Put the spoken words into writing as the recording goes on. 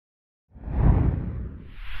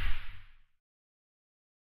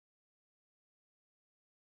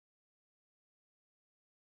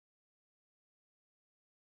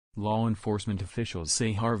Law enforcement officials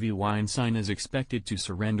say Harvey Weinstein is expected to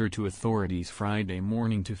surrender to authorities Friday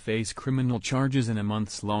morning to face criminal charges in a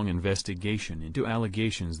months-long investigation into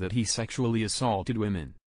allegations that he sexually assaulted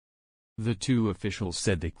women. The two officials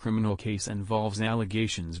said the criminal case involves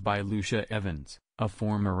allegations by Lucia Evans, a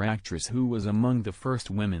former actress who was among the first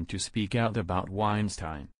women to speak out about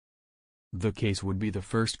Weinstein. The case would be the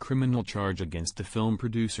first criminal charge against the film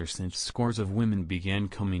producer since scores of women began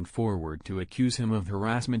coming forward to accuse him of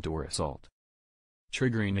harassment or assault,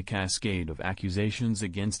 triggering a cascade of accusations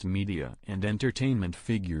against media and entertainment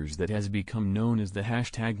figures that has become known as the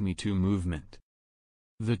 #MeToo movement.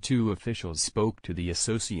 The two officials spoke to the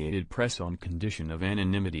Associated Press on condition of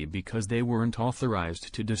anonymity because they weren't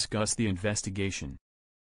authorized to discuss the investigation.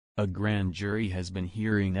 A grand jury has been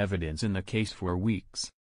hearing evidence in the case for weeks.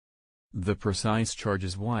 The precise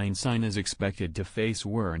charges Weinstein is expected to face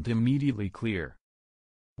weren't immediately clear.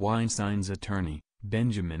 Weinstein's attorney,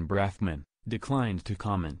 Benjamin Brafman, declined to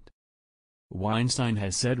comment. Weinstein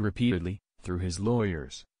has said repeatedly, through his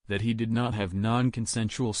lawyers, that he did not have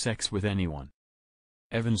non-consensual sex with anyone.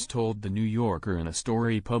 Evans told The New Yorker in a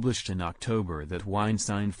story published in October that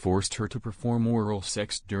Weinstein forced her to perform oral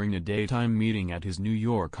sex during a daytime meeting at his New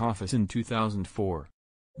York office in 2004.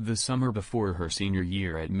 The summer before her senior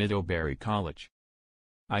year at Middlebury College.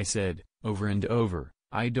 "I said, over and over,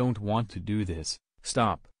 I don't want to do this,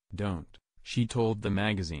 stop, don't," she told the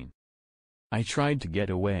magazine. "I tried to get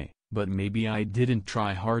away, but maybe I didn't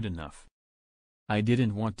try hard enough. I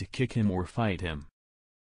didn't want to kick him or fight him."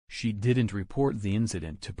 She didn't report the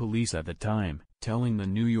incident to police at the time, telling the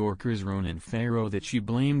New Yorker's Ronan Farrow that she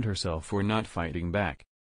blamed herself for not fighting back.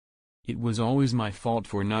 "It was always my fault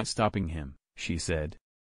for not stopping him," she said.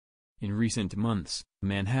 In recent months,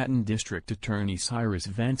 Manhattan District Attorney Cyrus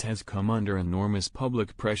Vance has come under enormous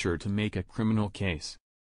public pressure to make a criminal case.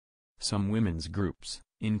 Some women's groups,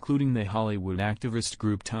 including the Hollywood activist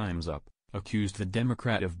group Time's Up, accused the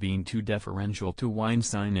Democrat of being too deferential to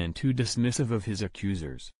Weinstein and too dismissive of his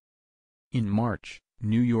accusers. In March,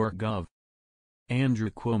 New York Gov. Andrew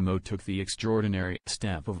Cuomo took the extraordinary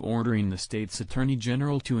step of ordering the state's attorney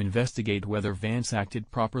general to investigate whether Vance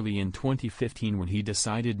acted properly in 2015 when he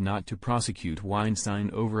decided not to prosecute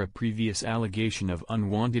Weinstein over a previous allegation of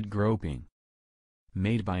unwanted groping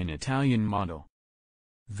made by an Italian model.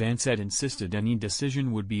 Vance had insisted any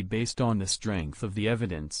decision would be based on the strength of the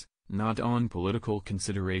evidence, not on political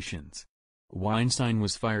considerations. Weinstein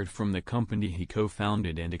was fired from the company he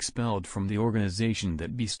co-founded and expelled from the organization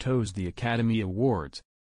that bestows the Academy Awards.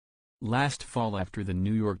 Last fall, after the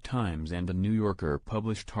New York Times and the New Yorker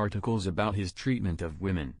published articles about his treatment of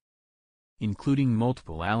women, including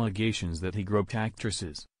multiple allegations that he groped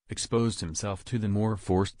actresses, exposed himself to them or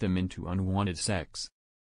forced them into unwanted sex.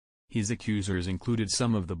 His accusers included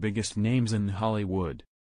some of the biggest names in Hollywood.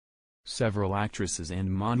 Several actresses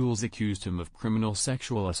and models accused him of criminal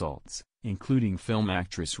sexual assaults, including film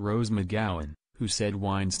actress Rose McGowan, who said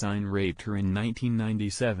Weinstein raped her in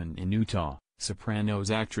 1997 in Utah,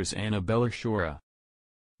 Sopranos actress Annabella Sciorra,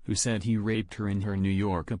 who said he raped her in her New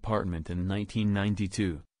York apartment in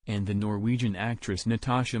 1992, and the Norwegian actress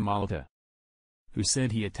Natasha Malta, who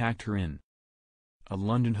said he attacked her in a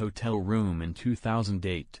London hotel room in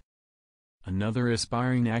 2008. Another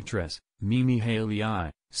aspiring actress, Mimi Haley,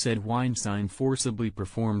 said Weinstein forcibly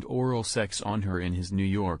performed oral sex on her in his New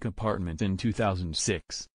York apartment in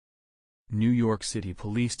 2006. New York City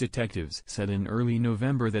police detectives said in early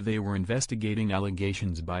November that they were investigating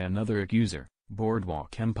allegations by another accuser,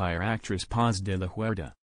 Boardwalk Empire actress Paz de la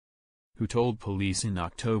Huerta, who told police in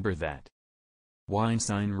October that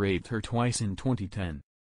Weinstein raped her twice in 2010.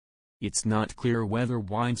 It's not clear whether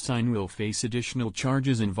Weinstein will face additional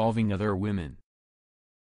charges involving other women.